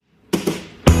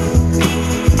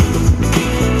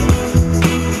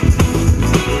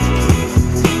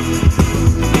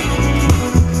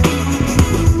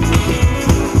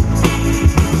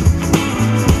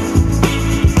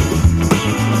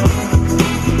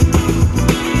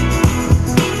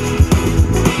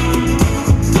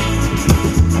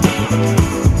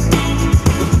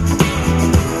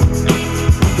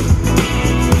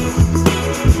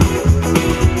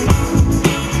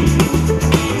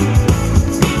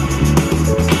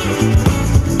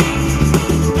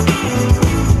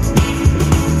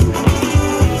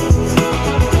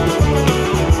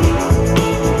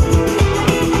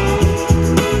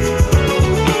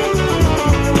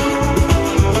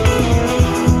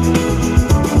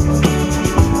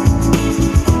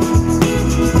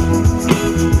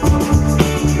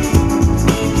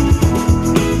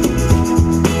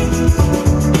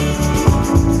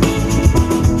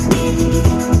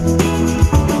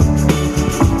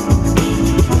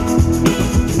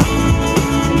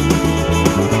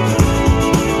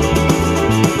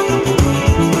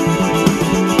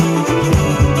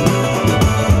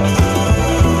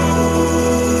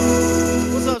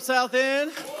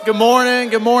Good morning.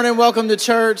 Good morning. Welcome to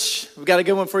church. We've got a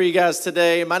good one for you guys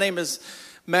today. My name is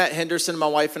Matt Henderson. My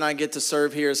wife and I get to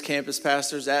serve here as campus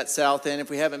pastors at South End. If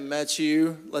we haven't met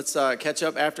you, let's catch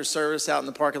up after service out in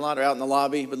the parking lot or out in the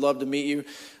lobby. We'd love to meet you.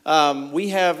 We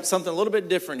have something a little bit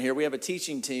different here. We have a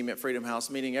teaching team at Freedom House,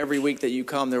 meaning every week that you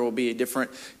come, there will be a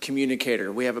different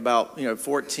communicator. We have about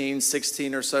 14,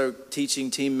 16 or so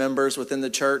teaching team members within the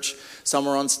church. Some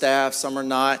are on staff, some are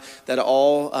not, that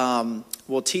all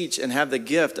will teach and have the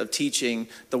gift of teaching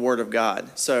the Word of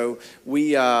God. So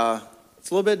it's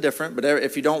a little bit different, but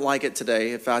if you don't like it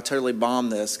today, if I totally bomb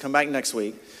this, come back next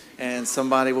week and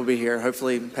somebody will be here,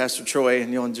 hopefully Pastor Troy,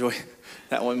 and you'll enjoy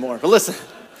that one more. But listen,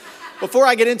 before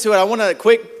I get into it, I want a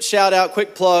quick shout out,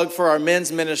 quick plug for our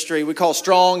men's ministry. We call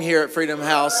Strong here at Freedom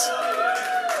House.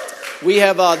 We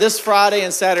have this Friday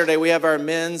and Saturday, we have our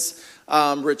men's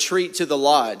retreat to the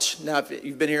Lodge. Now, if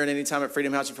you've been here at any time at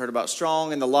Freedom House, you've heard about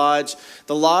Strong and the Lodge.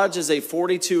 The Lodge is a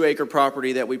 42-acre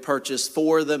property that we purchased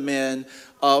for the men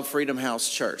of Freedom House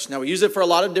Church. Now, we use it for a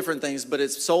lot of different things, but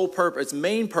its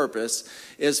main purpose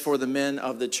is for the men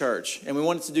of the church. And we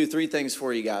wanted to do three things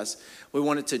for you guys. We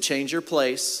wanted to change your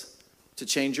place, to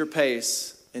change your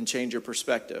pace, and change your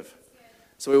perspective.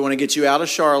 So we want to get you out of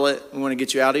Charlotte. We want to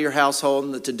get you out of your household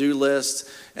and the to-do list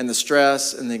and the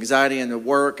stress and the anxiety and the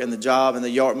work and the job and the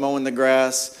yard mowing the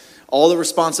grass, all the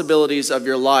responsibilities of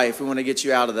your life. We want to get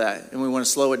you out of that, and we want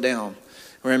to slow it down.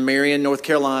 We're in Marion, North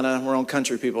Carolina. We're on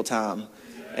country people time.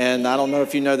 And I don't know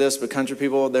if you know this, but country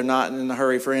people, they're not in a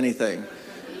hurry for anything.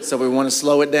 So we want to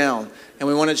slow it down, and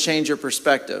we want to change your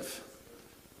perspective.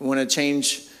 We want to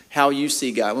change how you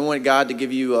see God. We want God to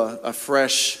give you a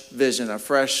fresh vision, a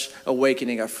fresh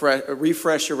awakening,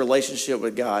 refresh your relationship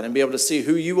with God and be able to see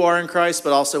who you are in Christ,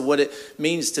 but also what it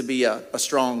means to be a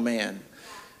strong man.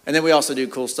 And then we also do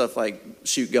cool stuff like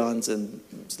shoot guns and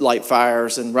light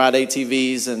fires and ride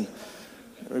ATVs and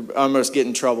almost get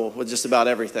in trouble with just about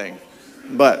everything.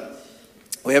 But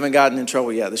we haven't gotten in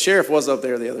trouble yet. The sheriff was up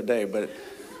there the other day, but it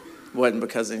wasn't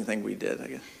because of anything we did, I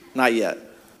guess. Not yet.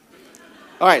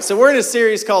 All right, so we're in a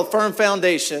series called Firm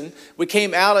Foundation. We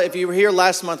came out, if you were here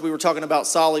last month, we were talking about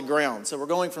solid ground. So we're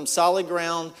going from solid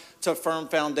ground to firm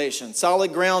foundation.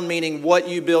 Solid ground meaning what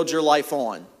you build your life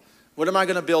on. What am I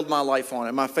going to build my life on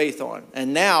and my faith on?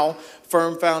 And now,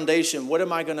 firm foundation, what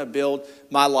am I going to build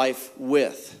my life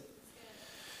with?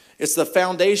 It's the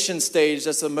foundation stage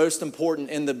that's the most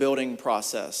important in the building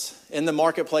process. In the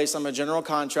marketplace, I'm a general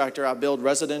contractor. I build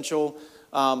residential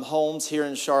homes here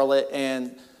in Charlotte.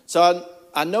 And so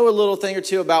I know a little thing or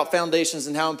two about foundations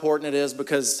and how important it is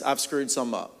because I've screwed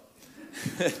some up.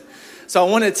 So I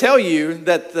want to tell you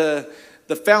that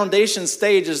the foundation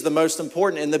stage is the most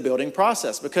important in the building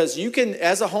process because you can,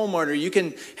 as a homeowner, you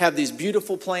can have these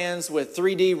beautiful plans with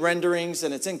 3D renderings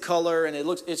and it's in color and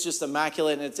it's just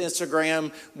immaculate and it's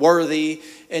Instagram worthy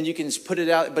and you can just put it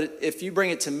out. But if you bring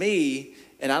it to me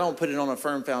and I don't put it on a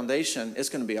firm foundation, it's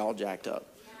going to be all jacked up.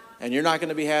 And you're not going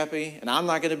to be happy, and I'm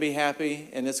not going to be happy,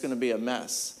 and it's going to be a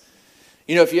mess.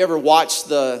 You know, if you ever watch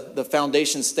the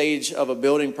foundation stage of a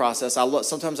building process,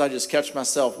 sometimes I just catch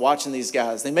myself watching these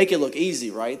guys. They make it look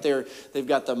easy, right? They've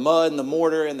got the mud and the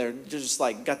mortar, and they're just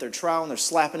like got their trowel, and they're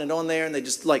slapping it on there, and they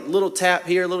just like little tap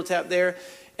here, little tap there.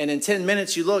 And in 10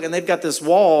 minutes, you look, and they've got this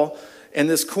wall, and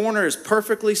this corner is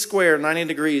perfectly square, 90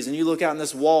 degrees, and you look out, and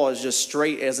this wall is just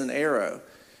straight as an arrow.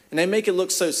 And they make it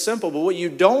look so simple, but what you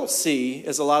don't see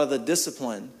is a lot of the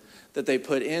discipline that they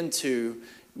put into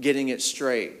getting it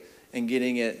straight and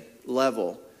getting it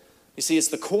level. You see, it's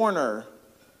the corner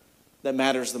that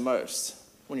matters the most.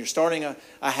 When you're starting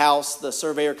a house, the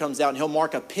surveyor comes out and he'll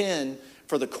mark a pin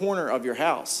for the corner of your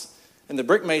house. And the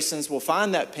brick masons will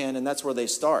find that pin, and that's where they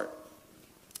start.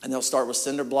 And they'll start with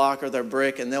cinder block or their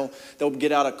brick, and they'll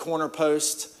get out a corner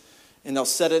post. And they'll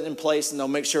set it in place, and they'll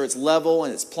make sure it's level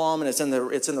and it's plumb and it's in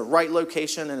the right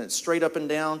location and it's straight up and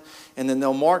down. And then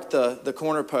they'll mark the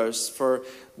corner posts for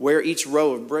where each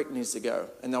row of brick needs to go.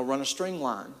 And they'll run a string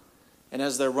line. And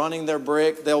as they're running their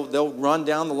brick, they'll run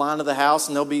down the line of the house,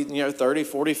 and they'll be 30,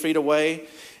 40 feet away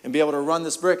and be able to run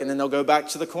this brick. And then they'll go back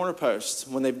to the corner posts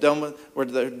when they're done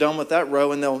with that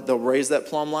row, and they'll raise that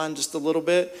plumb line just a little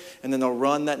bit, and then they'll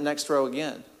run that next row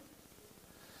again.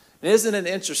 And isn't it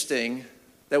interesting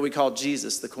that we call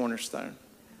Jesus the cornerstone?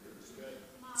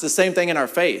 It's the same thing in our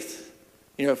faith.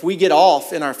 You know, if we get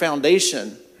off in our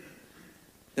foundation,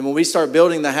 then when we start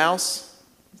building the house,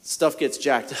 stuff gets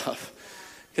jacked up.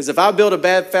 Because if I build a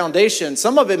bad foundation,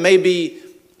 some of it may be,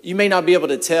 you may not be able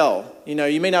to tell. You know,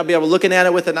 you may not be able to looking at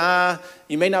it with an eye.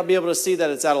 You may not be able to see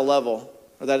that it's out of level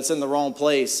or that it's in the wrong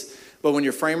place. But when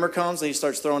your framer comes and he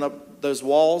starts throwing up those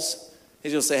walls,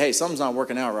 he's going to say, hey, something's not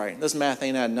working out right. This math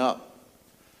ain't adding up.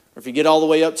 Or if you get all the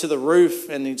way up to the roof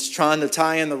and he's trying to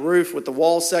tie in the roof with the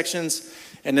wall sections,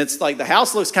 and it's like the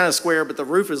house looks kind of square, but the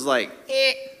roof is like,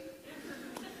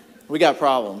 we got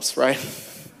problems, right?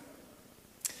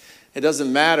 It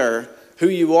doesn't matter who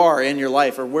you are in your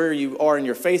life or where you are in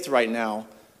your faith right now.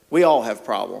 We all have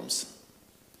problems.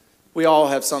 We all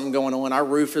have something going on. Our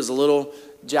roof is a little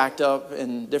jacked up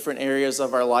in different areas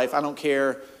of our life. I don't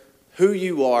care who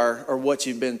you are or what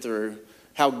you've been through,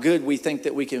 how good we think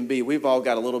that we can be. We've all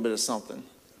got a little bit of something.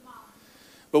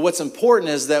 But what's important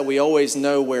is that we always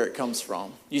know where it comes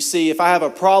from. You see, if I have a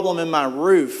problem in my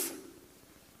roof,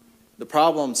 the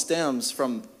problem stems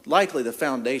from likely the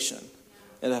foundation.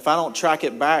 And if I don't track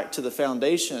it back to the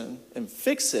foundation and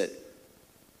fix it,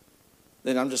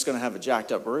 then I'm just going to have a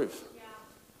jacked up roof.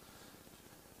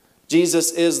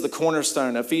 Jesus is the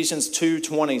cornerstone. Ephesians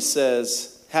 2:20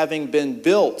 says, having been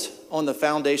built on the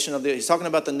foundation of he's talking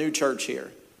about the new church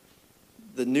here.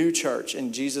 The new church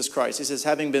in Jesus Christ. He says,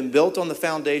 having been built on the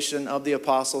foundation of the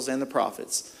apostles and the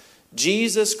prophets,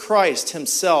 Jesus Christ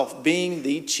himself being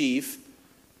the chief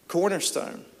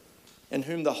cornerstone, in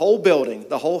whom the whole building,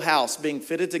 the whole house being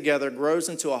fitted together grows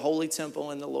into a holy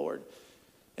temple in the Lord,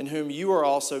 in whom you are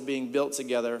also being built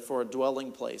together for a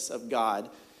dwelling place of God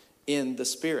in the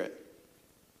Spirit.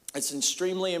 It's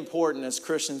extremely important as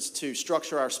Christians to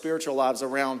structure our spiritual lives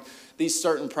around these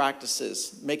certain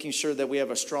practices, making sure that we have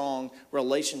a strong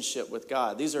relationship with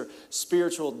God. These are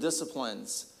spiritual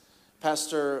disciplines.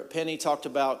 Pastor Penny talked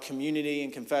about community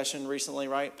and confession recently,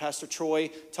 right? Pastor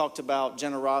Troy talked about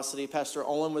generosity. Pastor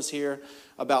Olin was here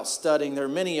about studying. There are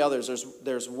many others.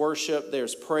 There's worship,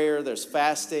 there's prayer, there's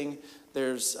fasting,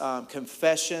 there's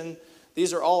confession.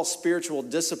 These are all spiritual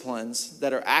disciplines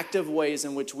that are active ways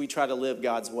in which we try to live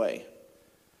God's way.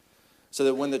 So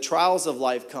that when the trials of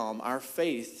life come, our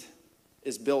faith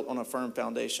is built on a firm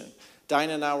foundation.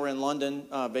 Dinah and I were in London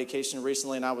vacation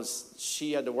recently, and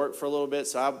she had to work for a little bit,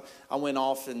 so I went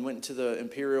off and went to the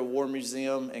Imperial War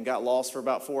Museum and got lost for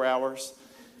about 4 hours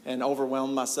and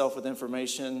overwhelmed myself with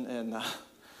information and a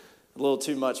little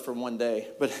too much for one day.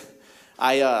 But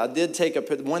I did take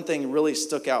one thing really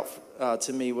stuck out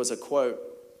to me was a quote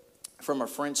from a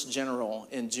French general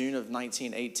in June of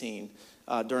 1918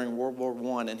 during World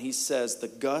War I, and he says, the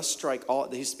gusts strike all,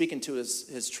 he's speaking to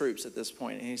his troops at this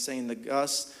point, and he's saying the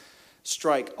gusts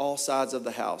strike all sides of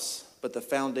the house, but the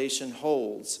foundation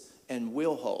holds and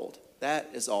will hold. That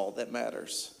is all that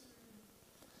matters.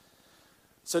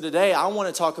 So today I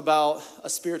want to talk about a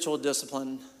spiritual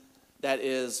discipline that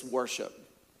is worship.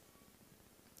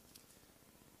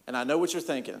 And I know what you're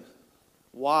thinking.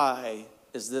 Why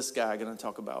is this guy going to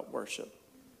talk about worship?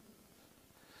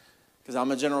 Because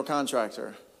I'm a general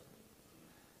contractor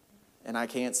and I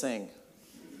can't sing.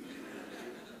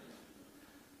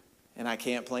 And I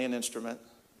can't play an instrument.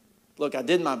 Look, I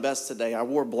did my best today. I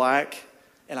wore black,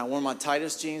 and I wore my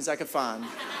tightest jeans I could find.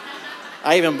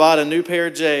 I even bought a new pair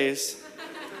of J's.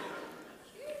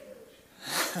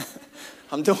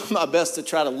 I'm doing my best to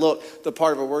try to look the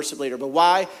part of a worship leader. But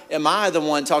why am I the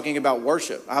one talking about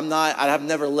worship? I've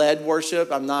never led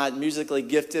worship. I'm not musically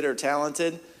gifted or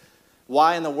talented.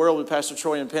 Why in the world would Pastor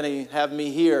Troy and Penny have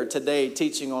me here today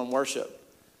teaching on worship?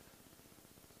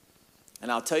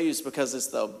 And I'll tell you it's because it's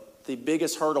the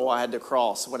biggest hurdle I had to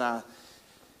cross when I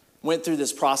went through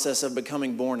this process of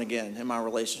becoming born again in my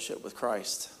relationship with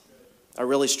Christ. I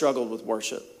really struggled with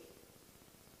worship.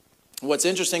 What's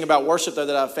interesting about worship, though,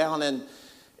 that I've found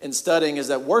in studying is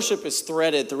that worship is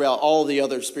threaded throughout all the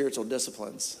other spiritual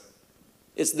disciplines.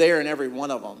 It's there in every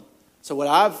one of them. So what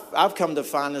I've come to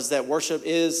find is that worship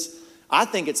is, I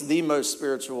think it's the most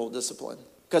spiritual discipline.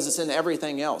 Because it's in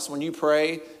everything else. When you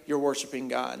pray, you're worshiping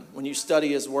God. When you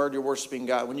study His Word, you're worshiping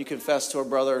God. When you confess to a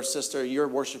brother or sister, you're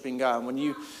worshiping God. When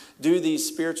you do these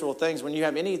spiritual things, when you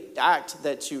have any act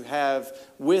that you have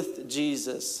with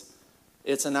Jesus,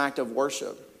 it's an act of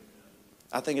worship.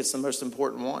 I think it's the most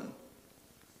important one.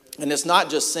 And it's not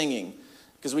just singing,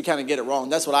 because we kind of get it wrong.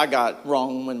 That's what I got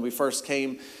wrong when we first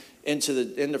came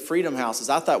into Freedom House.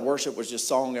 I thought worship was just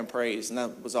song and praise, and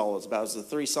that was all it was about. It was the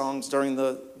 3 songs during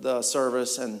the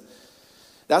service, and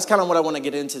that's kind of what I want to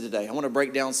get into today. I want to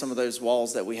break down some of those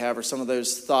walls that we have, or some of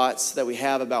those thoughts that we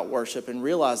have about worship, and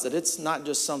realize that it's not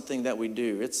just something that we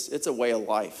do. It's a way of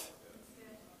life.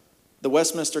 The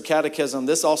Westminster Catechism,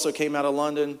 this also came out of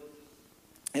London.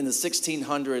 In the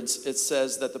 1600s, it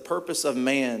says that the purpose of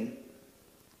man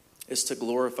is to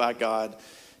glorify God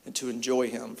and to enjoy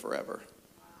Him forever.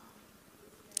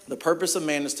 The purpose of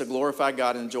man is to glorify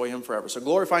God and enjoy Him forever. So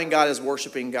glorifying God is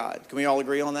worshiping God. Can we all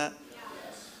agree on that?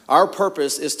 Yes. Our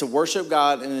purpose is to worship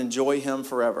God and enjoy Him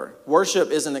forever.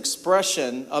 Worship is an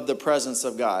expression of the presence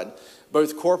of God.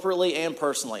 both corporately and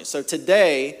personally. So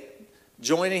today,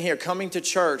 joining here, coming to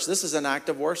church, this is an act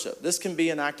of worship. This can be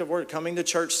an act of worship. Coming to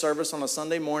church service on a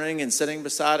Sunday morning and sitting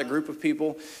beside a group of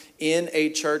people in a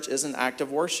church is an act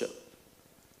of worship.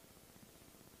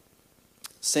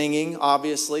 Singing,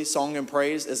 obviously, song and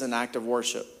praise is an act of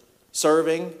worship.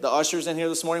 Serving, the ushers in here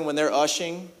this morning, when they're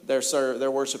ushing, they're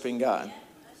worshiping God.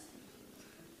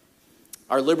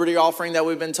 Our liberty offering that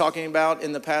we've been talking about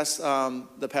in the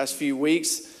past few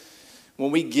weeks, when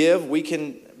we give, we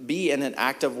can be in an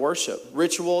act of worship.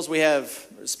 Rituals, we have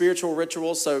spiritual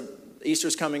rituals. So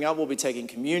Easter's coming up, we'll be taking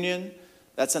communion.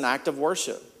 That's an act of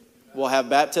worship. We'll have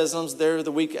baptisms there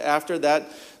the week after that.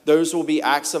 Those will be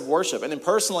acts of worship. And then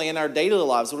personally, in our daily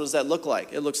lives, what does that look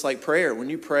like? It looks like prayer. When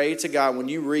you pray to God, when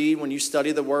you read, when you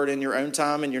study the Word in your own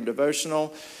time, in your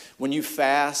devotional, when you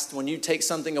fast, when you take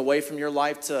something away from your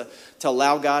life to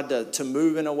allow God to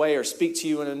move in a way or speak to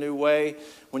you in a new way,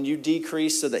 when you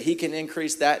decrease so that He can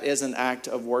increase, that is an act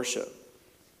of worship.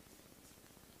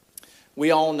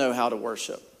 We all know how to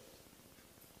worship.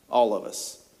 All of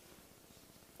us.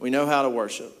 We know how to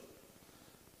worship.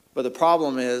 But the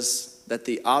problem is that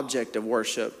the object of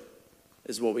worship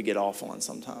is what we get off on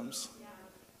sometimes.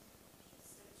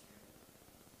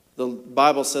 The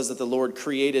Bible says that the Lord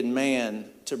created man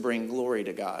to bring glory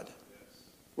to God.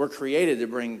 We're created to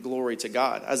bring glory to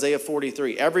God. Isaiah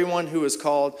 43, everyone who is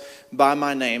called by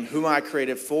my name, whom I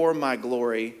created for my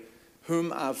glory,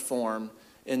 whom I've formed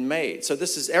and made. So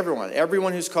this is everyone.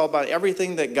 Everyone who's called by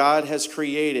everything that God has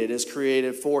created is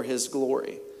created for His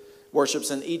glory.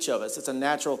 Worship's in each of us. It's a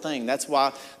natural thing. That's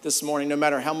why this morning, no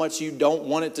matter how much you don't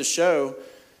want it to show,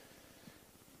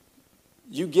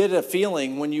 you get a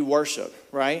feeling when you worship,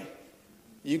 right?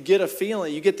 You get a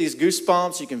feeling. You get these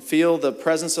goosebumps. You can feel the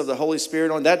presence of the Holy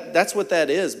Spirit on that. That's what that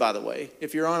is, by the way.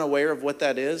 If you're unaware of what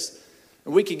that is,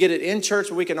 and we can get it in church,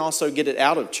 but we can also get it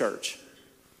out of church.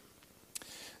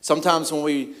 Sometimes when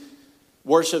we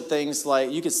worship things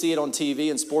like, you can see it on TV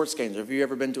in sports games. Have you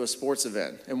ever been to a sports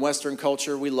event? In Western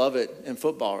culture, we love it in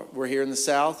football. We're here in the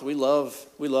South. We love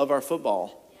our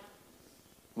football. Yeah.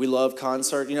 We love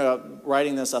concert. You know,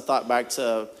 writing this, I thought back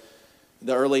to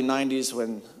the early 90s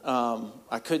when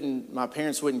my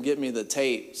parents wouldn't get me the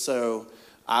tape. So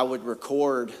I would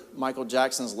record Michael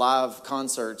Jackson's live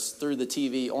concerts through the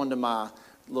TV onto my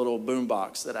little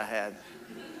boombox that I had.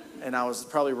 And I was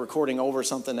probably recording over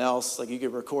something else. Like you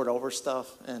could record over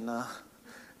stuff. And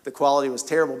the quality was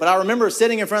terrible. But I remember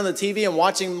sitting in front of the TV and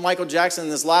watching Michael Jackson in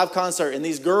this live concert. And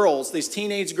these girls, these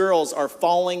teenage girls are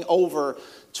falling over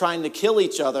trying to kill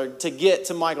each other to get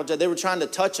to Michael Jackson. They were trying to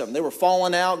touch him. They were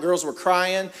falling out. Girls were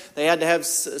crying. They had to have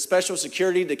special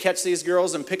security to catch these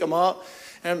girls and pick them up.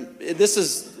 And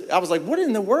I was like, what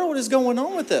in the world is going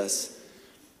on with this?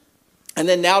 And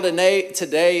then now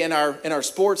today in our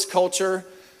sports culture,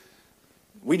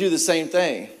 we do the same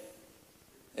thing.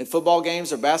 In football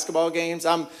games or basketball games,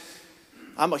 I'm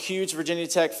a huge Virginia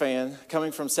Tech fan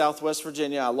coming from Southwest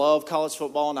Virginia. I love college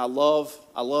football and I love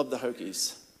the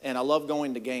Hokies. And I love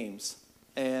going to games.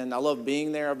 And I love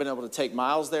being there. I've been able to take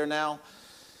Miles there now.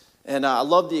 And I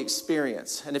love the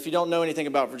experience. And if you don't know anything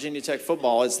about Virginia Tech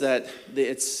football, it's that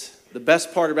it's the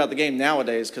best part about the game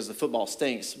nowadays, because the football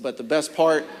stinks. But the best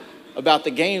part about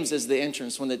the games is the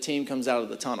entrance when the team comes out of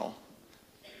the tunnel.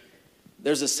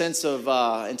 There's a sense of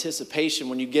anticipation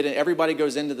when you get in. Everybody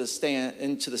goes into the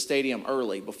stadium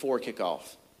early, before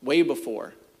kickoff, way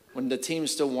before, when the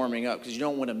team's still warming up, because you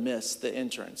don't want to miss the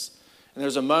entrance. And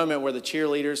there's a moment where the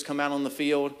cheerleaders come out on the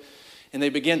field, and they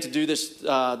begin to do this.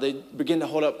 They begin to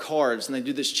hold up cards, and they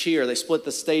do this cheer. They split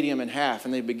the stadium in half,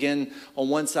 and they begin on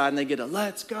one side, and they get a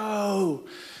 "Let's go,"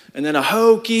 and then a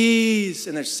 "Hokies,"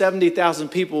 and there's 70,000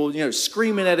 people,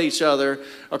 screaming at each other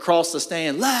across the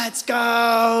stand. "Let's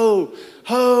go,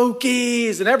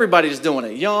 Hokies!" And everybody's doing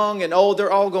it, young and old.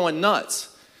 They're all going nuts.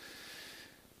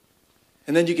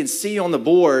 And then you can see on the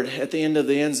board at the end of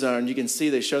the end zone, you can see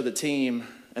they show the team.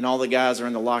 And all the guys are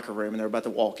in the locker room, and they're about to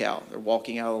walk out. They're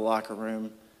walking out of the locker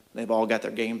room. They've all got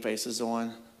their game faces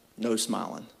on. No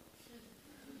smiling.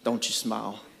 Don't you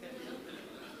smile.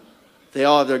 They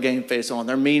all have their game face on.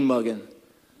 They're mean mugging.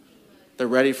 They're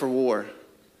ready for war.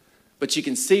 But you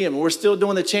can see them. We're still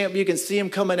doing the chant, but you can see them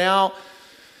coming out.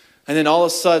 And then all of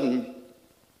a sudden,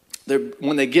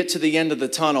 when they get to the end of the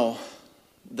tunnel,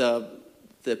 the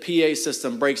PA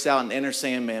system breaks out in Enter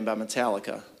Sandman by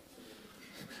Metallica,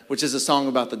 which is a song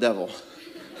about the devil,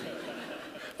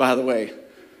 by the way.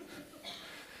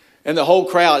 And the whole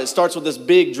crowd, it starts with this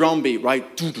big drum beat, right?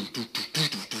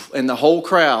 And the whole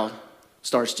crowd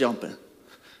starts jumping.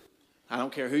 I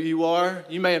don't care who you are.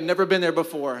 You may have never been there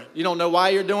before. You don't know why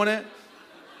you're doing it.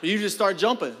 But you just start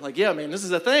jumping. Like, yeah, man, this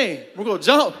is a thing. We're going to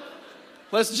jump.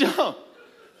 Let's jump.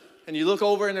 And you look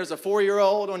over and there's a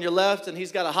 4-year-old on your left and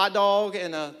he's got a hot dog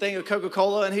and a thing of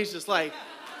Coca-Cola and he's just like,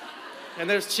 and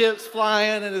there's chips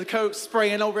flying and the Coke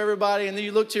spraying over everybody. And then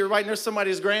you look to your right and there's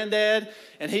somebody's granddad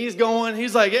and he's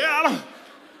like, yeah, I don't. And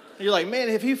you're like, man,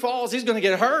 if he falls, he's going to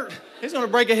get hurt. He's going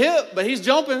to break a hip, but he's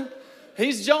jumping.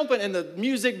 He's jumping and the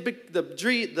music,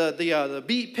 the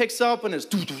beat picks up and it's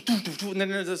and then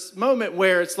there's this moment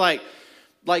where it's like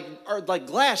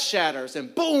glass shatters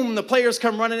and boom, the players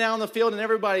come running down the field and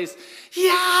everybody's, yeah,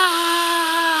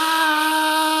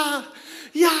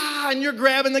 and you're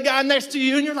grabbing the guy next to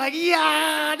you and you're like,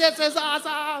 yeah, this is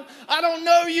awesome. I don't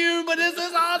know you, but this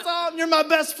is awesome. You're my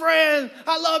best friend.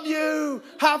 I love you.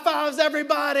 High fives,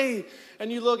 everybody.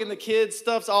 And you look and the kid's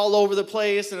stuff's all over the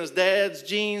place and his dad's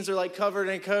jeans are like covered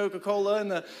in Coca-Cola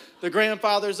and the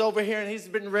grandfather's over here and he's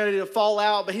been ready to fall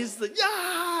out, but he's like,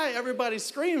 yeah, everybody's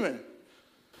screaming.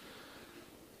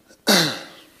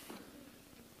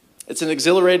 It's an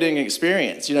exhilarating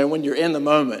experience, when you're in the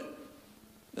moment.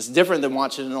 It's different than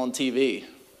watching it on TV.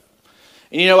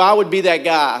 And I would be that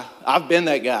guy. I've been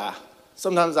that guy.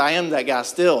 Sometimes I am that guy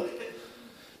still,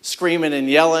 screaming and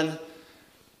yelling.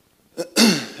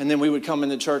 And then we would come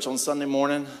into church on Sunday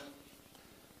morning,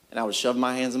 and I would shove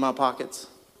my hands in my pockets,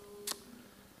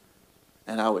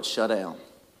 and I would shut down.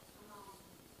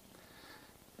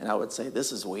 And I would say,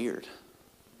 this is weird.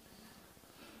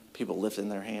 People lifting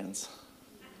their hands.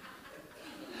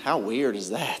 How weird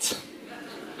is that?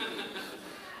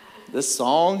 This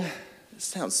song, it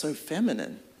sounds so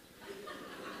feminine.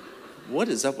 What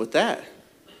is up with that?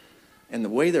 And the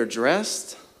way they're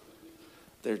dressed,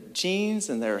 their jeans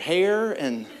and their hair,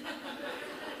 and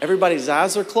everybody's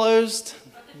eyes are closed.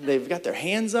 They've got their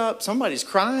hands up. Somebody's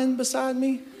crying beside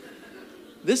me.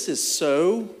 This is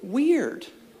so weird.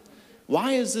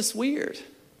 Why is this weird?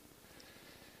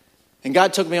 And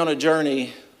God took me on a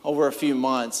journey over a few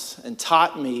months and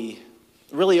taught me,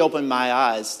 really opened my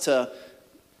eyes to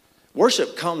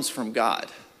worship comes from God.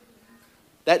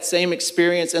 That same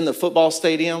experience in the football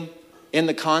stadium, in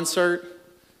the concert,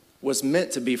 was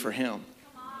meant to be for him.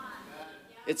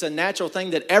 It's a natural thing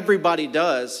that everybody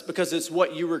does because it's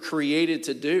what you were created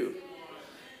to do.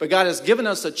 But God has given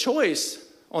us a choice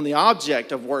on the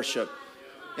object of worship,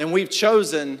 and we've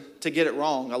chosen to get it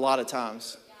wrong a lot of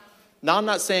times. Now, I'm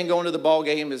not saying going to the ball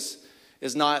game is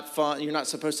not fun. You're not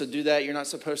supposed to do that. You're not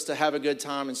supposed to have a good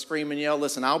time and scream and yell.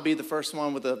 Listen, I'll be the first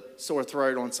one with a sore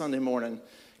throat on Sunday morning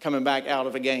coming back out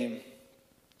of a game.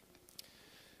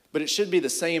 But it should be the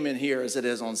same in here as it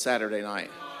is on Saturday night.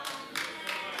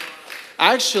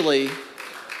 Actually,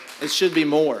 it should be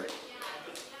more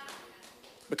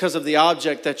because of the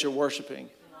object that you're worshiping.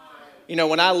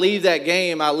 When I leave that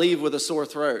game, I leave with a sore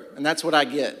throat, and that's what I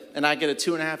get. And I get a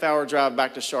 2.5-hour drive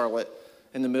back to Charlotte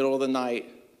in the middle of the night.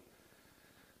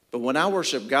 But when I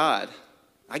worship God,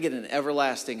 I get an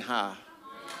everlasting high.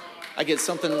 I get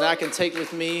something that I can take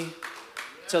with me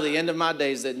till the end of my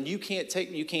days that you can't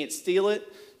take, you can't steal it,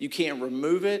 you can't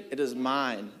remove it. It is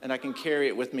mine, and I can carry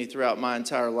it with me throughout my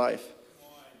entire life.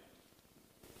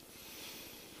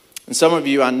 And some of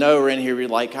you I know are in here, you're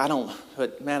like, I don't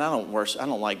worship, I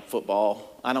don't like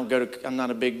football. I'm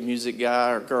not a big music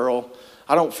guy or girl.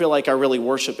 I don't feel like I really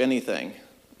worship anything.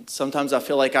 Sometimes I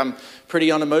feel like I'm pretty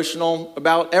unemotional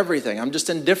about everything. I'm just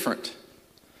indifferent.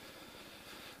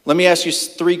 Let me ask you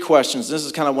 3 questions. This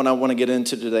is kind of what I want to get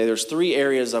into today. There's 3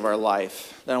 areas of our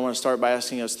life that I want to start by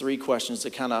asking us 3 questions to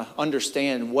kind of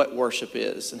understand what worship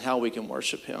is and how we can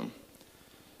worship him.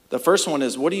 The first one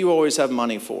is, what do you always have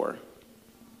money for?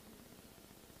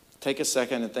 Take a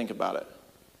second and think about it.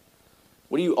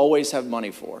 What do you always have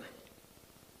money for?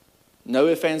 No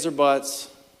ifs, ands, or buts.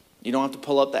 You don't have to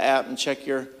pull up the app and check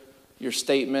your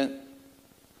statement.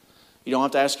 You don't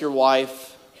have to ask your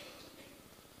wife.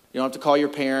 You don't have to call your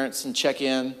parents and check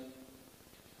in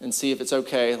and see if it's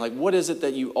okay. Like, what is it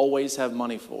that you always have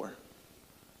money for?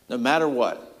 No matter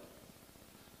what.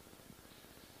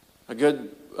 A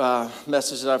good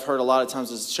message that I've heard a lot of times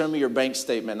is, show me your bank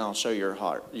statement and I'll show your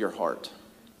heart.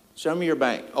 Show me your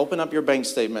bank. Open up your bank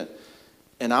statement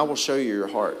and I will show you your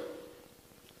heart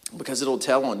because it'll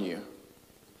tell on you.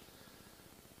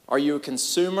 Are you a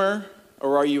consumer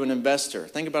or are you an investor?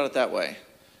 Think about it that way.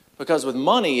 Because with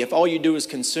money, if all you do is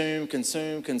consume, you're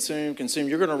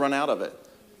going to run out of it,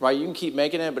 right? You can keep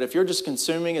making it, but if you're just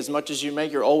consuming as much as you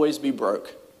make, you'll always be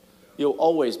broke. You'll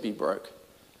always be broke.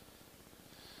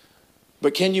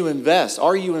 But can you invest?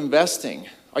 Are you investing?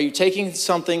 Are you taking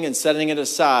something and setting it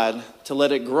aside to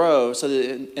let it grow so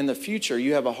that in the future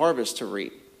you have a harvest to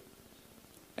reap?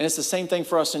 And it's the same thing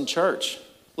for us in church.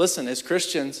 Listen, as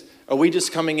Christians, are we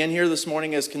just coming in here this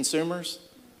morning as consumers?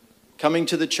 Coming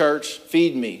to the church,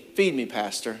 feed me,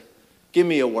 pastor. Give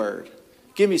me a word.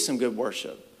 Give me some good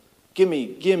worship. Give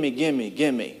me.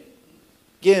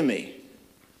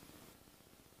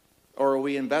 Or are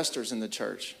we investors in the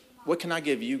church? What can I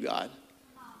give you, God?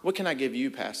 What can I give you,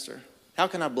 pastor? How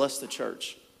can I bless the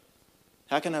church?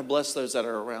 How can I bless those that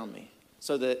are around me?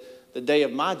 So that the day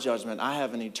of my judgment, I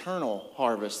have an eternal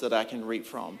harvest that I can reap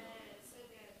from.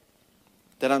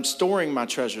 That I'm storing my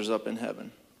treasures up in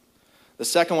heaven. The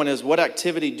second one is, what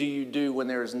activity do you do when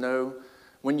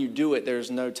you do it, there's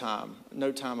no time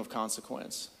of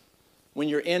consequence. When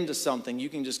you're into something, you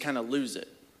can just kind of lose it.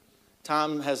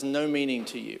 Time has no meaning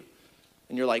to you.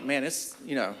 And you're like, man,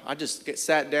 I just get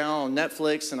sat down on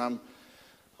Netflix and I'm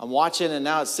watching, and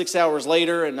now it's 6 hours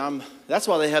later, and that's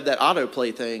why they have that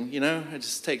autoplay thing, It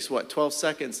just takes, 12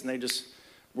 seconds, and they just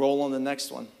roll on the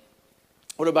next one.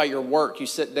 What about your work? You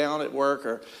sit down at work,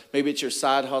 or maybe it's your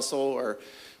side hustle, or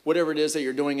whatever it is that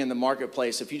you're doing in the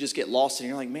marketplace. If you just get lost and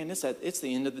you're like, man, it's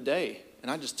the end of the day,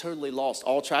 and I just totally lost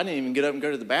all track. I didn't even get up and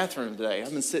go to the bathroom today.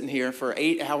 I've been sitting here for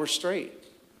 8 hours straight.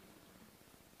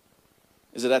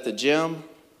 Is it at the gym?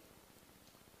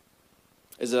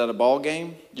 Is it at a ball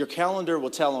game? Your calendar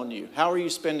will tell on you. How are you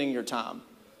spending your time?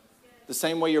 The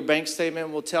same way your bank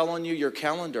statement will tell on you, your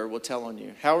calendar will tell on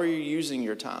you. How are you using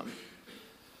your time?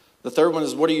 The third one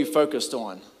is, what are you focused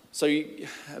on? So,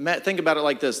 Matt, think about it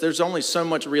like this. There's only so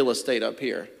much real estate up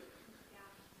here.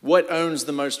 What owns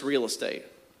the most real estate?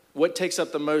 What takes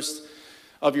up the most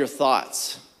of your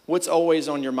thoughts? What's always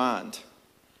on your mind?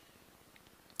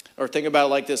 Or think about it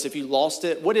like this. If you lost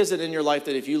it, what is it in your life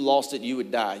that if you lost it, you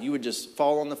would die? You would just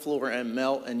fall on the floor and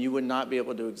melt, and you would not be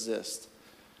able to exist.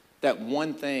 That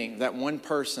one thing, that one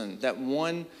person, that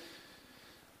one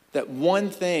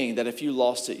thing that if you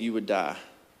lost it, you would die.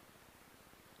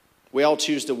 We all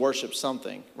choose to worship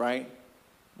something, right?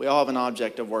 We all have an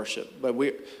object of worship, but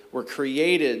we're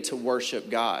created to worship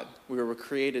God. We were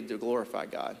created to glorify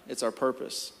God. It's our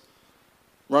purpose.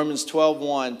 Romans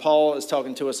 12:1, Paul is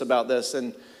talking to us about this,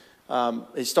 and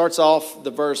he starts off the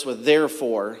verse with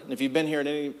therefore. And if you've been here at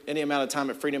any amount of time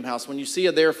at Freedom House, when you see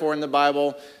a therefore in the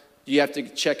Bible, you have to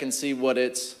check and see what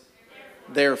it's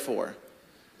there for.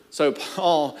 So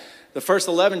Paul, the first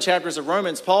 11 chapters of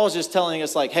Romans, Paul is just telling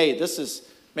us like, hey,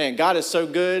 God is so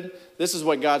good. This is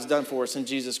what God's done for us in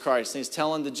Jesus Christ. And he's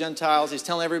telling the Gentiles, he's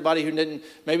telling everybody who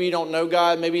maybe you don't know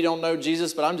God, maybe you don't know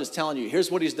Jesus, but I'm just telling you,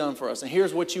 here's what he's done for us. And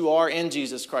here's what you are in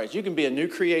Jesus Christ. You can be a new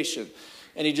creation.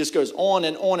 And he just goes on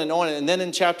and on and on. And then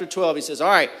in chapter 12, he says, all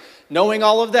right, knowing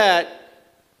all of that,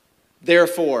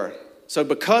 therefore. So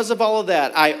because of all of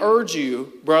that, I urge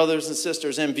you, brothers and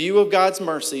sisters, in view of God's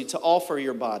mercy, to offer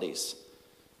your bodies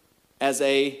as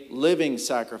a living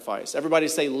sacrifice. Everybody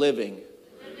say living.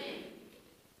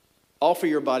 Offer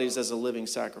your bodies as a living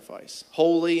sacrifice,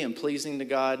 holy and pleasing to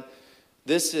God.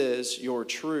 This is your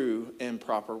true and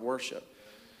proper worship.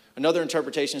 Another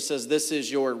interpretation says this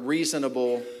is your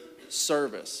reasonable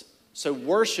service. So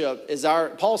worship is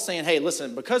Paul's saying, hey,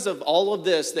 listen, because of all of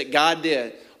this that God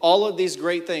did, all of these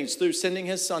great things through sending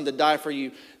his son to die for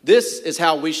you, this is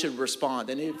how we should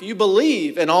respond. And if you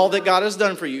believe in all that God has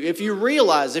done for you, if you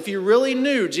realize, if you really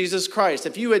knew Jesus Christ,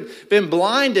 if you had been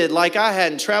blinded like I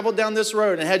had and traveled down this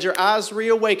road and had your eyes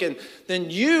reawakened,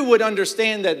 then you would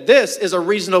understand that this is a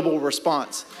reasonable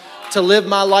response to live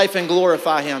my life and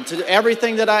glorify him. To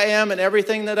everything that I am and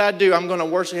everything that I do, I'm going to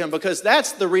worship him because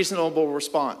that's the reasonable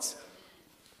response.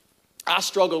 I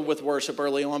struggled with worship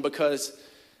early on because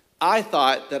I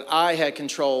thought that I had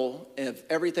control of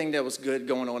everything that was good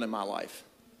going on in my life.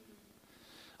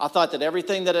 I thought that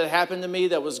everything that had happened to me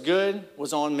that was good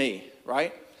was on me,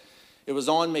 right? It was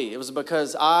on me. It was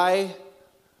because I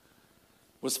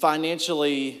was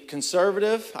financially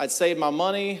conservative. I'd saved my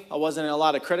money. I wasn't in a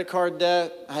lot of credit card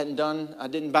debt. I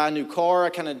didn't buy a new car. I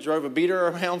kind of drove a beater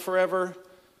around forever.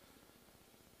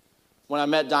 When I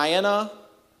met Diana,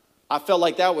 I felt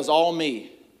like that was all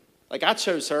me. Like I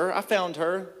chose her. I found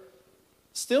her.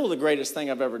 Still the greatest thing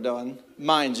I've ever done,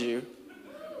 mind you.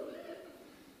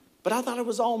 But I thought it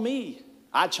was all me.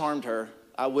 I charmed her.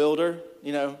 I willed her.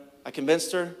 I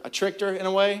convinced her. I tricked her in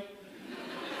a way.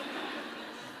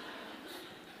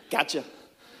 Gotcha.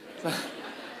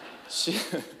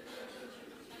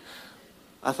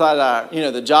 I thought,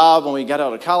 the job when we got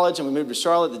out of college and we moved to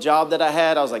Charlotte, the job that I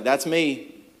had, I was like, that's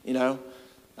me.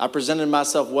 I presented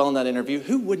myself well in that interview.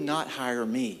 Who would not hire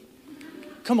me?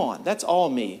 Come on, that's all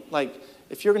me. Like,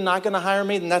 if you're not going to hire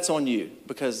me, then that's on you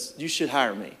because you should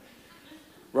hire me.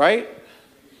 Right?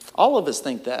 All of us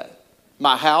think that.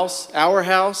 My house, our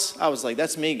house, I was like,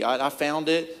 that's me, God. I found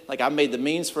it. Like, I made the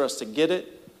means for us to get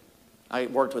it. I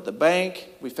worked with the bank.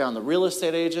 We found the real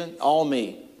estate agent. All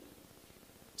me.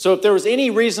 So if there was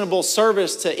any reasonable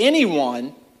service to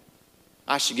anyone,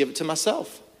 I should give it to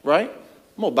myself, right?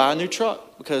 I'm going to buy a new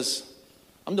truck because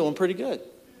I'm doing pretty good,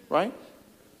 right?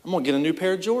 I'm going to get a new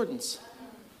pair of Jordans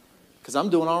because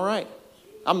I'm doing all right.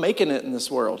 I'm making it in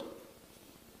this world.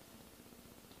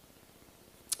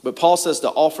 But Paul says to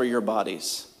offer your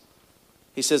bodies.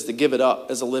 He says to give it up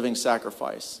as a living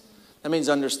sacrifice. That means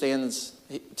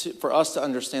for us to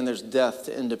understand there's death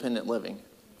to independent living.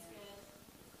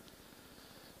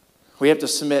 We have to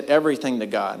submit everything to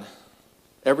God.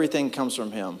 Everything comes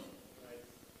from Him.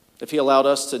 If He allowed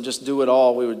us to just do it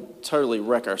all, we would totally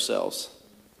wreck ourselves.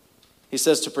 He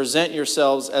says to present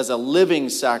yourselves as a living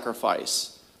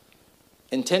sacrifice,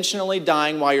 intentionally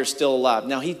dying while you're still alive.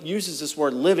 Now, he uses this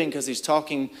word living because he's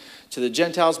talking to the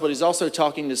Gentiles, but he's also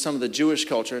talking to some of the Jewish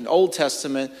culture. In the Old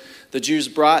Testament, the Jews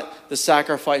brought the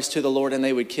sacrifice to the Lord and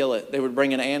they would kill it. They would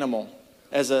bring an animal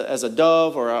as a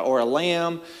dove or a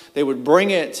lamb. They would bring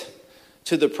it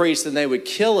to the priest and they would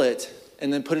kill it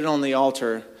and then put it on the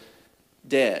altar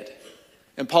dead.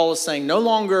 And Paul is saying, no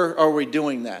longer are we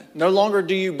doing that. No longer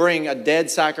do you bring a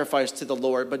dead sacrifice to the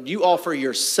Lord, but you offer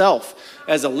yourself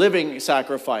as a living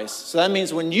sacrifice. So that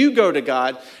means when you go to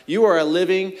God, you are a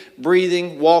living,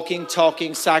 breathing, walking,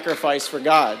 talking sacrifice for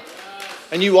God.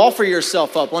 And you offer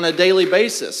yourself up on a daily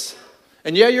basis.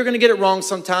 And yeah, you're going to get it wrong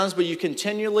sometimes, but you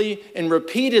continually and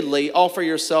repeatedly offer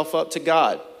yourself up to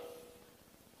God.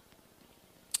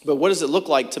 But what does it look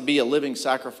like to be a living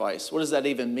sacrifice? What does that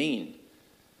even mean?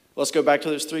 Let's go back to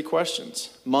those three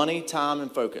questions: money, time,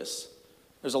 and focus.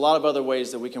 There's a lot of other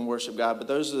ways that we can worship God, but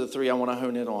those are the three I want to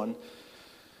hone in on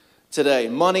today.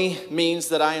 Money means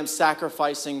that I am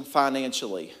sacrificing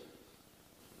financially.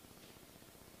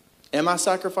 Am I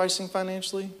sacrificing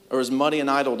financially? Or is money an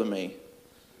idol to me?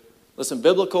 Listen,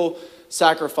 biblical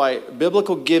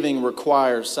giving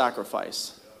requires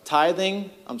sacrifice.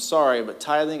 Tithing, I'm sorry, but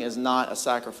tithing is not a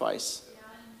sacrifice.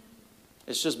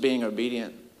 It's just being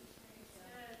obedient.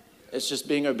 It's just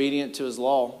being obedient to His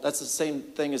law. That's the same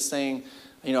thing as saying,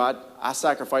 I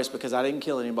sacrifice because I didn't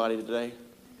kill anybody today.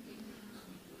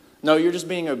 No, you're just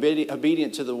being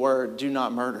obedient to the word, do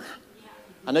not murder.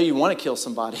 I know you want to kill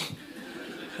somebody.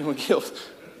 You want to kill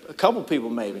a couple people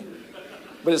maybe.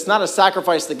 But it's not a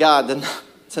sacrifice to God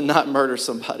to not murder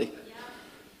somebody.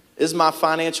 Is my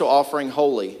financial offering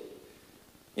holy?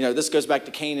 This goes back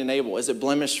to Cain and Abel. Is it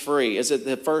blemish-free? Is it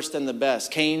the first and the best?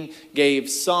 Cain gave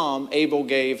some, Abel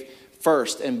gave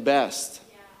first and best.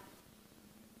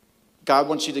 God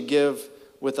wants you to give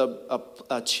with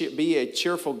be a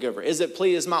cheerful giver.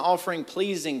 Is my offering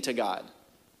pleasing to God?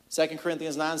 2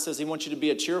 Corinthians 9 says He wants you to be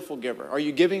a cheerful giver. Are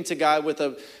you giving to God with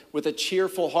a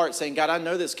cheerful heart, saying, God, I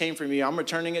know this came from you. I'm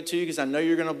returning it to you because I know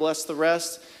you're going to bless the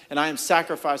rest, and I am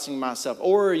sacrificing myself.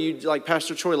 Or are you, like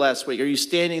Pastor Troy last week, are you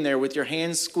standing there with your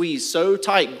hands squeezed so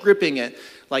tight, gripping it,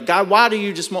 like, God, why do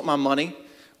you just want my money?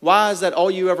 Why is that all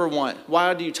you ever want?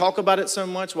 Why do you talk about it so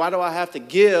much? Why do I have to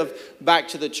give back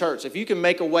to the church? If you can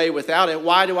make a way without it,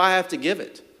 why do I have to give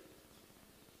it?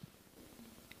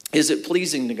 Is it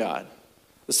pleasing to God?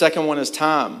 The second one is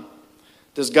time.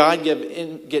 Does God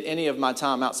get any of my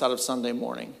time outside of Sunday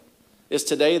morning? Is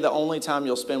today the only time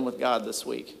you'll spend with God this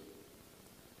week?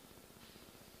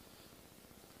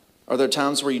 Are there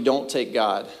times where you don't take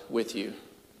God with you?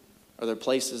 Are there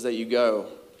places that you go?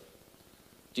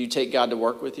 Do you take God to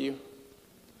work with you?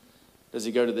 Does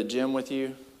He go to the gym with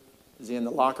you? Is He in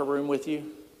the locker room with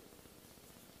you?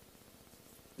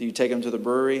 Do you take Him to the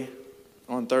brewery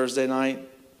on Thursday night?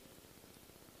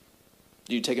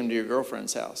 Do you take Him to your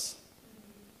girlfriend's house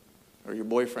or your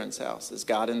boyfriend's house? Is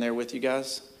God in there with you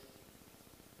guys?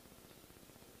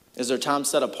 Is there time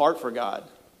set apart for God?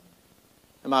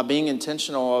 Am I being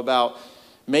intentional about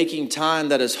making time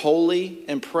that is holy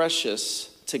and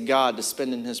precious to God to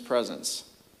spend in His presence?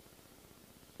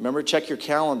 Remember, check your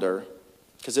calendar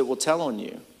because it will tell on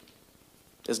you.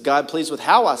 Is God pleased with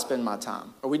how I spend my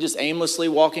time? Are we just aimlessly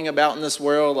walking about in this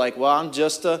world like, well, I'm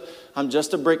just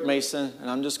a brick mason and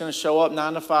I'm just going to show up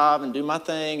 9 to 5 and do my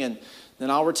thing and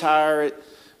then I'll retire at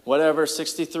whatever,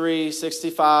 63,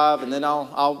 65, and then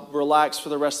I'll relax for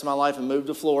the rest of my life and move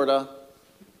to Florida?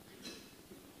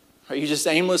 Are you just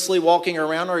aimlessly walking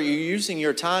around, or are you using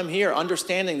your time here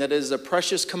understanding that it is a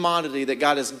precious commodity that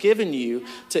God has given you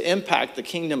to impact the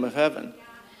kingdom of heaven?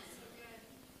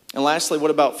 And lastly,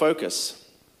 what about focus?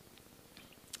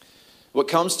 What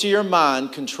comes to your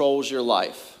mind controls your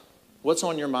life. What's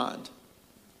on your mind?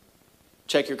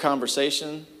 Check your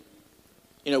conversation.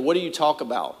 What do you talk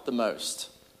about the most?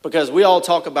 Because we all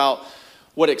talk about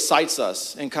what excites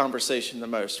us in conversation the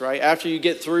most, right? After you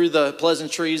get through the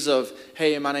pleasantries of,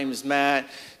 hey, my name is Matt,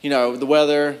 the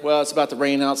weather, well, it's about to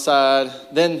rain outside.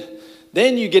 Then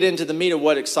Then you get into the meat of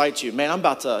what excites you. Man, I'm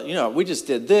about to, we just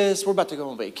did this. We're about to go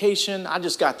on vacation. I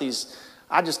just got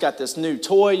this new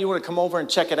toy. You want to come over and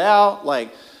check it out?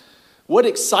 Like, what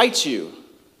excites you?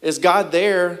 Is God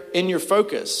there in your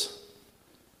focus?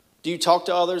 Do you talk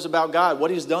to others about God,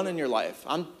 what he's done in your life?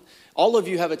 All of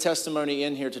you have a testimony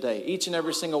in here today, each and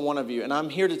every single one of you. And I'm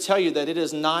here to tell you that it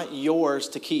is not yours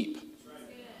to keep.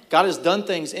 God has done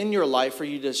things in your life for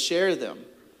you to share them.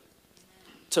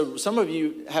 Some of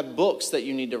you have books that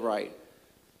you need to write.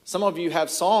 Some of you have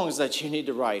songs that you need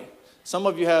to write. Some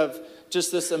of you have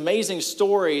just this amazing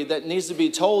story that needs to be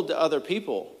told to other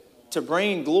people to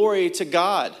bring glory to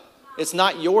God. It's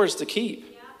not yours to keep.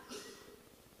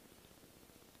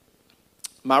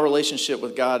 My relationship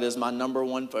with God is my number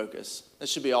one focus. That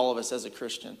should be all of us as a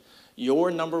Christian. Your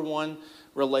number one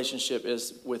relationship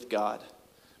is with God.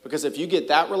 Because if you get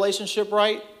that relationship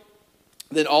right,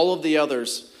 then all of the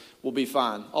others will be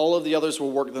fine. All of the others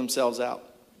will work themselves out.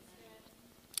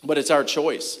 But it's our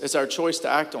choice. It's our choice to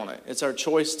act on it. It's our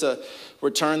choice to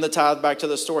return the tithe back to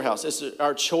the storehouse. It's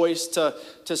our choice to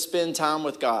spend time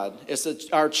with God. It's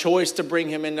our choice to bring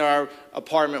him into our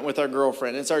apartment with our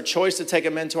girlfriend. It's our choice to take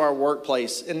him into our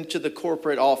workplace, into the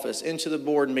corporate office, into the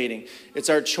board meeting. It's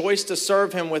our choice to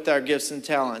serve him with our gifts and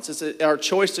talents. It's our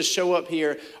choice to show up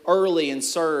here early and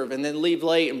serve and then leave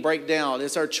late and break down.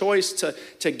 It's our choice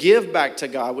to give back to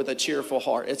God with a cheerful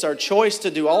heart. It's our choice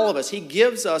to do all of us. He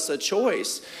gives us a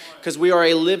choice because we are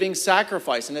a living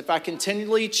sacrifice. And if I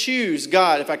continually choose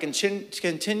God, if I can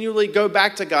continually go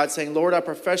back to God saying, Lord, I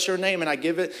profess your name and I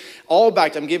give it all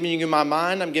back. I'm giving you my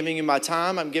mind. I'm giving you my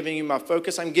time. I'm giving you my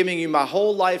focus. I'm giving you my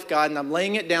whole life, God, and I'm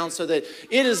laying it down so that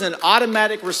it is an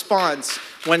automatic response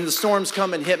when the storms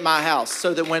come and hit my house.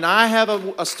 So that when I have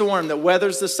a storm that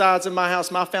weathers the sides of my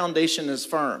house, my foundation is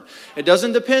firm. It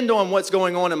doesn't depend on what's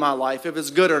going on in my life, if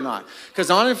it's good or not. Because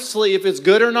honestly, if it's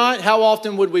good or not, how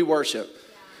often would we worship?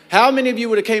 How many of you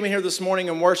would have came in here this morning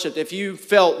and worshiped if you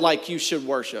felt like you should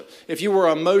worship? If you were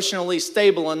emotionally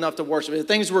stable enough to worship? If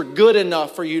things were good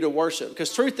enough for you to worship?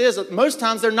 Because truth is, most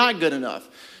times they're not good enough.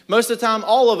 Most of the time,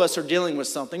 all of us are dealing with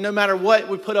something. No matter what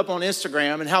we put up on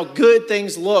Instagram and how good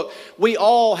things look, we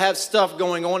all have stuff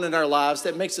going on in our lives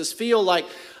that makes us feel like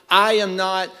I am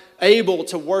not able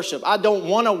to worship. I don't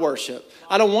want to worship.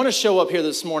 I don't want to show up here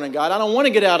this morning, God. I don't want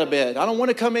to get out of bed. I don't want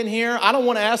to come in here. I don't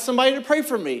want to ask somebody to pray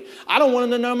for me. I don't want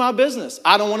them to know my business.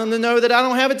 I don't want them to know that I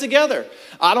don't have it together.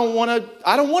 I don't want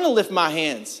to lift my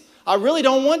hands. I really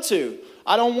don't want to.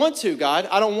 I don't want to, God.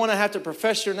 I don't want to have to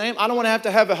profess your name. I don't want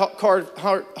to have a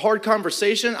hard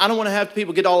conversation. I don't want to have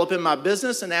people get all up in my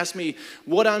business and ask me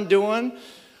what I'm doing.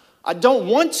 I don't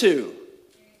want to.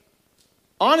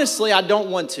 Honestly, I don't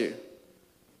want to.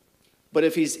 But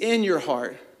if he's in your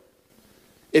heart,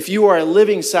 if you are a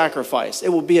living sacrifice, it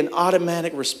will be an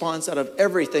automatic response out of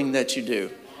everything that you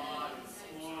do.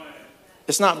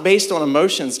 It's not based on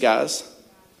emotions, guys.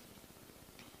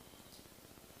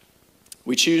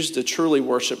 We choose to truly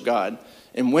worship God.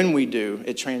 And when we do,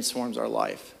 it transforms our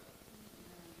life.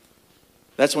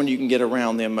 That's when you can get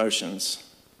around the emotions,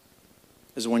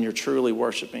 is when you're truly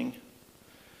worshiping.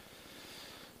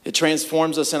 It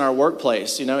transforms us in our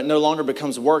workplace. It no longer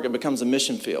becomes work. It becomes a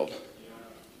mission field.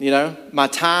 My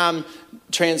time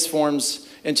transforms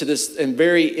into this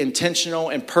very intentional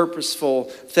and purposeful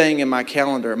thing in my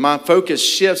calendar. My focus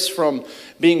shifts from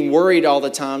being worried all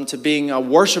the time to being a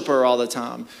worshiper all the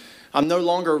time. I'm no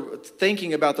longer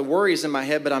thinking about the worries in my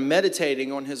head, but I'm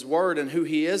meditating on his word and who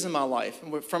he is in my life.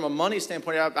 And from a money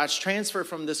standpoint, I transfer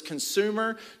from this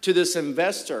consumer to this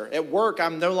investor. At work,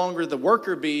 I'm no longer the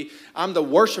worker bee, I'm the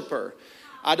worshiper.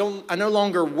 I no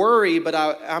longer worry, but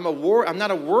I'm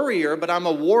not a worrier, but I'm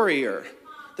a warrior.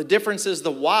 The difference is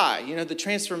the why. The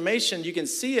transformation, you can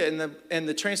see it, and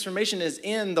the transformation is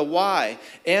in the why.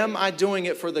 Am I doing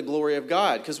it for the glory of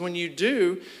God? Because when you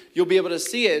do, you'll be able to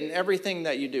see it in everything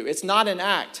that you do. It's not an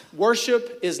act.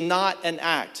 Worship is not an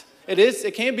act.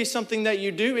 It can be something that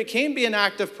you do. It can be an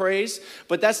act of praise,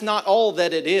 but that's not all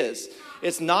that it is.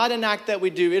 It's not an act that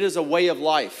we do. It is a way of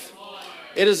life.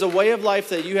 It is a way of life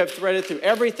that you have threaded through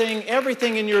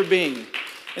everything in your being.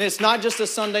 And it's not just a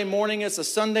Sunday morning. It's a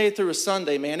Sunday through a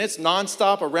Sunday, man. It's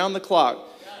nonstop around the clock.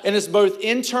 And it's both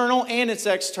internal and it's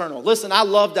external. Listen, I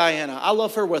love Diana. I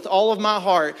love her with all of my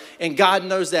heart. And God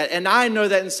knows that. And I know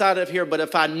that inside of here. But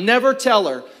if I never tell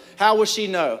her, how will she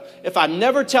know? If I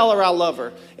never tell her I love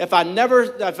her, if I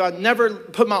never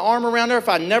put my arm around her, if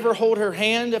I never hold her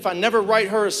hand, if I never write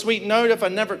her a sweet note, if I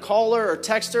never call her or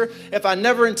text her, if I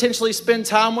never intentionally spend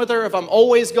time with her, if I'm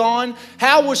always gone,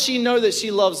 how will she know that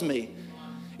she loves me?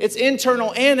 It's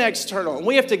internal and external. And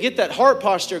we have to get that heart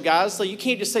posture, guys. So you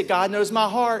can't just say, God knows my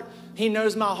heart. He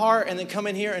knows my heart, and then come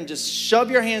in here and just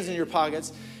shove your hands in your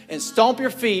pockets and stomp your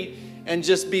feet and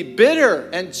just be bitter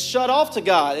and shut off to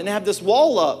God and have this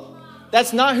wall up.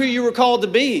 That's not who you were called to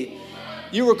be.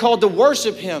 You were called to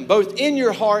worship him, both in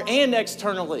your heart and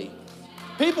externally.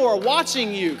 People are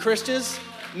watching you, Christians.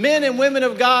 Men and women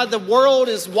of God, the world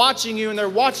is watching you, and they're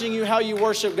watching you how you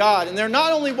worship God. And they're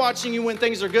not only watching you when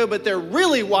things are good, but they're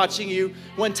really watching you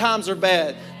when times are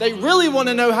bad. They really want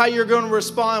to know how you're going to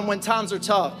respond when times are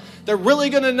tough. They're really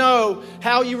going to know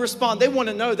how you respond. They want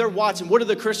to know. They're watching. What are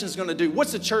the Christians going to do?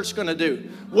 What's the church going to do?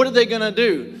 What are they going to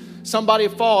do? Somebody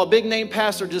fall. A big name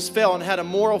pastor just fell and had a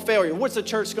moral failure. What's the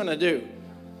church going to do?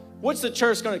 What's the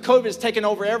church going to do? COVID is taking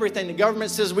over everything. The government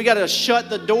says we got to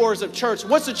shut the doors of church.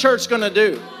 What's the church going to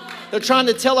do? They're trying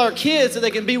to tell our kids that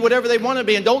they can be whatever they want to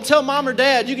be. And don't tell mom or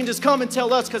dad. You can just come and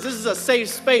tell us because this is a safe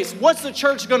space. What's the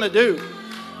church going to do?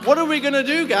 What are we going to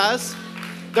do, guys?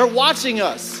 They're watching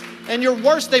us. And your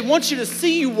worst, they want you to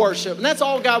see you worship. And that's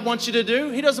all God wants you to do.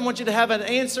 He doesn't want you to have an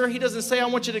answer. He doesn't say, I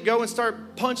want you to go and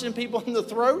start punching people in the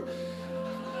throat.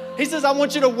 He says, I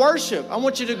want you to worship. I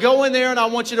want you to go in there and I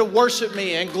want you to worship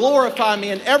me and glorify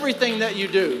me in everything that you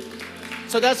do.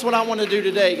 So that's what I want to do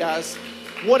today, guys.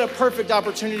 What a perfect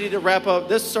opportunity to wrap up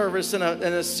this service in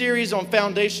a series on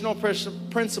foundational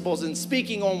principles and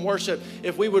speaking on worship,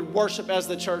 if we would worship as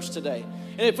the church today.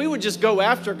 And if we would just go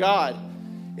after God.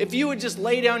 If you would just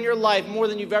lay down your life more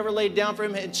than you've ever laid down for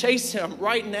him and chase him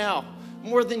right now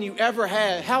more than you ever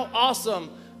had, how awesome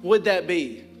would that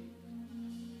be?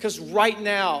 Because right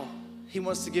now, he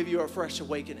wants to give you a fresh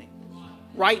awakening.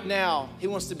 Right now, he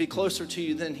wants to be closer to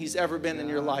you than he's ever been in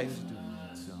your life.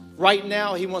 Right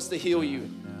now, he wants to heal you.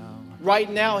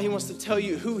 Right now, he wants to tell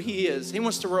you who he is. He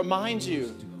wants to remind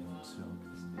you.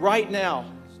 Right now.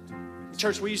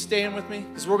 Church, will you stand with me?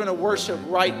 Because we're going to worship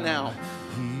right now.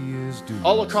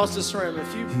 All across this room,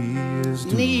 if you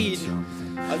need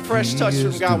a fresh touch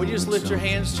from God, would you just lift your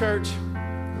hands, church?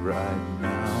 Right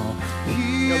now.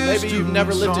 Maybe you've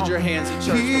never lifted your hands in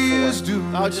church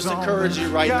before. I'll just encourage you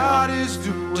right now.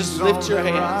 Just lift your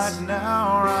hands.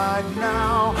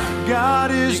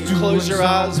 You can close your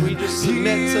eyes. We just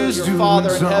submit to your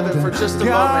Father in heaven for just a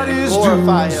moment and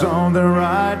glorify him.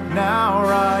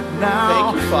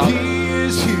 Thank you, Father. He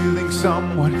is healing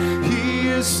someone. He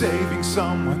is saving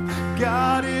someone.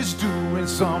 God is doing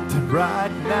something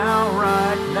right now,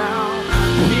 right now.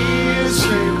 He is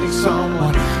healing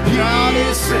someone. God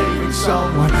is saving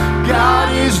someone. God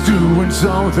is doing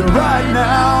something right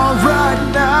now, right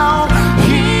now.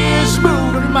 He is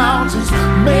moving mountains,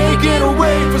 making a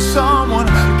way for someone.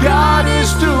 God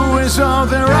is doing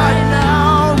something right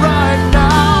now, right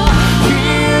now. He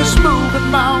is moving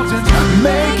mountains,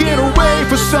 making a way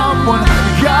for someone.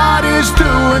 God is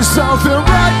doing something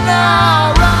right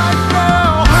now, right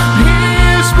now. He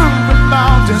is moving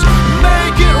mountains,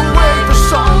 making a way for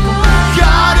someone.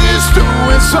 God is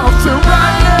doing something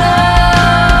right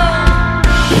now.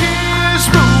 He is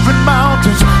moving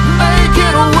mountains,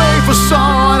 making a way for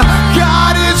someone.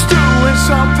 God is doing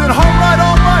something. All right,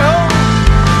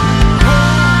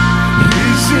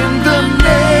 He's in the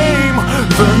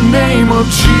name of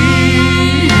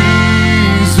Jesus.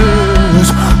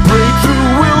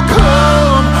 Breakthrough will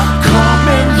come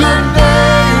in the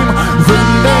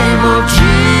name of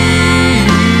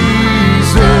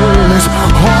Jesus.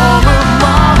 All of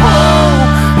my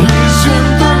hope is in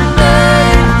the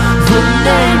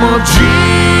name of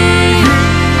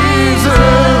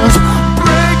Jesus.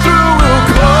 Breakthrough will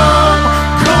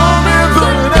come in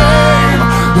the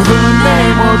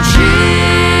name of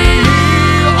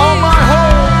Jesus. All my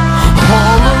hope,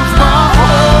 all of my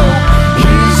hope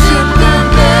is in the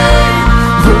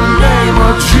name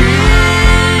of Jesus.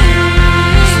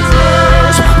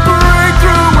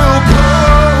 Breakthrough will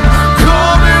come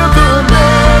in the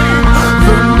name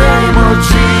of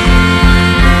Jesus.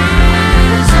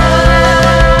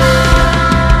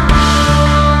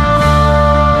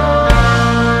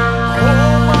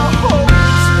 All my hope.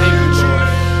 Thank you, Lord.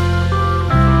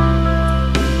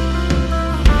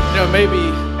 Maybe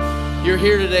you're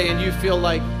here today and you feel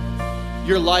like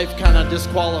your life kind of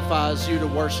disqualifies you to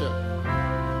worship.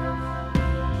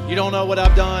 You don't know what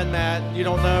I've done, Matt. You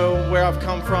don't know where I've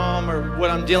come from or what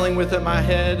I'm dealing with in my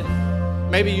head.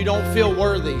 Maybe you don't feel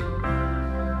worthy.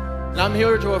 And I'm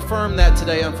here to affirm that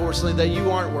today, unfortunately, that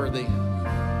you aren't worthy.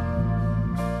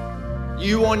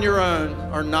 You on your own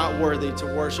are not worthy to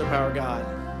worship our God.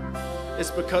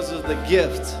 It's because of the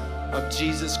gift of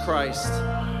Jesus Christ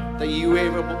that you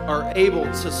are able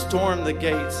to storm the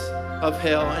gates of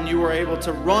hell, and you are able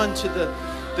to run to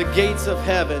the gates of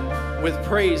heaven with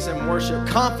praise and worship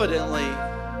confidently,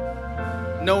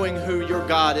 knowing who your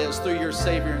God is through your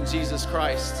Savior in Jesus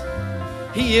Christ.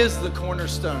 He is the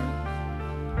cornerstone.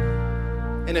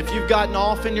 And if you've gotten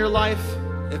off in your life,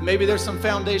 if maybe there's some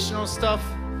foundational stuff,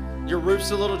 your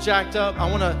roof's a little jacked up, I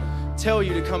want to tell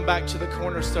you to come back to the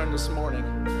cornerstone this morning.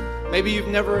 Maybe you've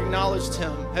never acknowledged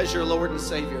him as your Lord and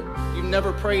Savior. You've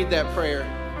never prayed that prayer.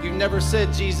 You've never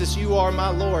said, Jesus, you are my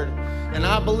Lord. And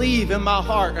I believe in my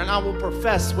heart and I will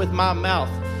profess with my mouth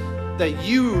that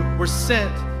you were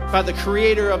sent by the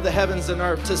creator of the heavens and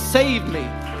earth to save me,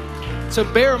 to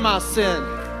bear my sin,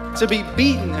 to be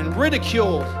beaten and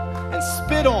ridiculed and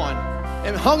spit on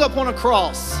and hung up on a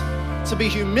cross, to be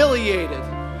humiliated,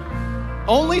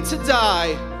 only to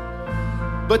die,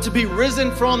 but to be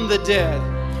risen from the dead,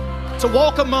 to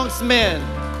walk amongst men,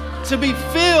 to be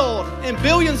filled in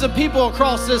billions of people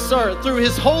across this earth through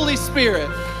his Holy Spirit.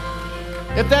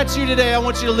 If that's you today, I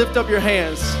want you to lift up your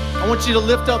hands. I want you to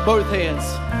lift up both hands.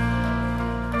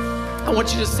 I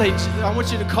want you to say, I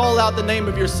want you to call out the name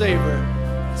of your Savior.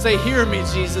 Say, hear me,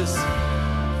 Jesus.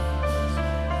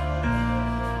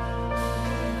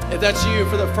 If that's you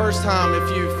for the first time, if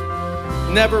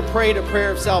you've never prayed a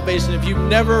prayer of salvation, if you've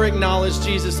never acknowledged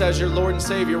Jesus as your Lord and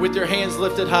Savior, with your hands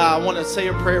lifted high, I want to say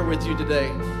a prayer with you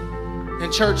today. In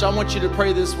church, I want you to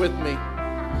pray this with me.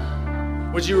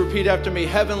 Would you repeat after me?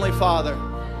 Heavenly Father,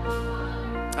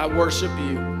 I worship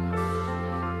you.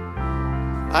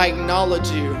 I acknowledge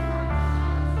you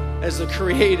as the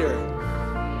creator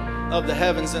of the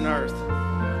heavens and earth.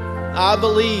 I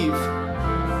believe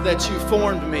that you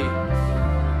formed me,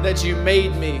 that you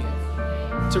made me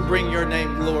to bring your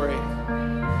name glory,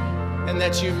 and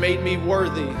that you made me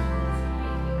worthy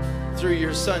through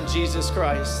your Son, Jesus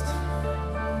Christ,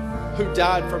 who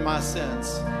died for my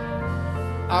sins.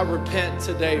 I repent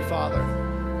today, Father.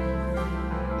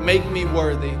 Make me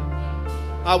worthy.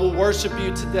 I will worship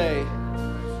you today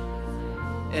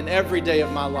and every day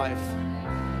of my life.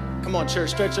 Come on, church,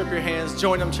 stretch up your hands.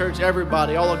 Join them, church.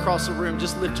 Everybody, all across the room,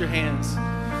 just lift your hands.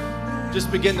 Just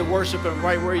begin to worship him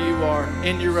right where you are,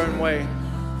 in your own way.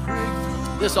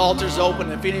 This altar's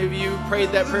open. If any of you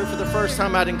prayed that prayer for the first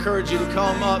time, I'd encourage you to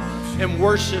come up and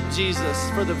worship Jesus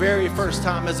for the very first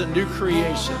time as a new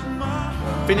creation.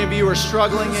 If any of you are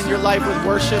struggling in your life with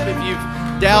worship, if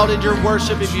you've doubted your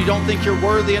worship, if you don't think you're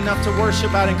worthy enough to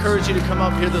worship, I'd encourage you to come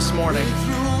up here this morning.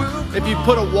 If you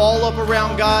put a wall up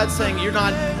around God saying, you're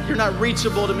not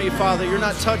reachable to me, Father, you're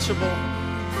not touchable,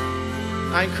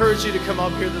 I encourage you to come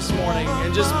up here this morning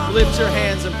and just lift your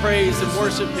hands and praise and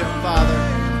worship him, Father.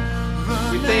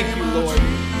 We thank you, Lord.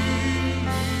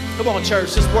 Come on,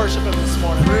 church, just worship him this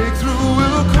morning. Breakthrough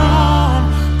will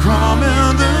come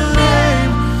in the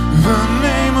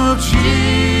name of Jesus.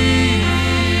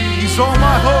 All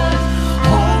my hope.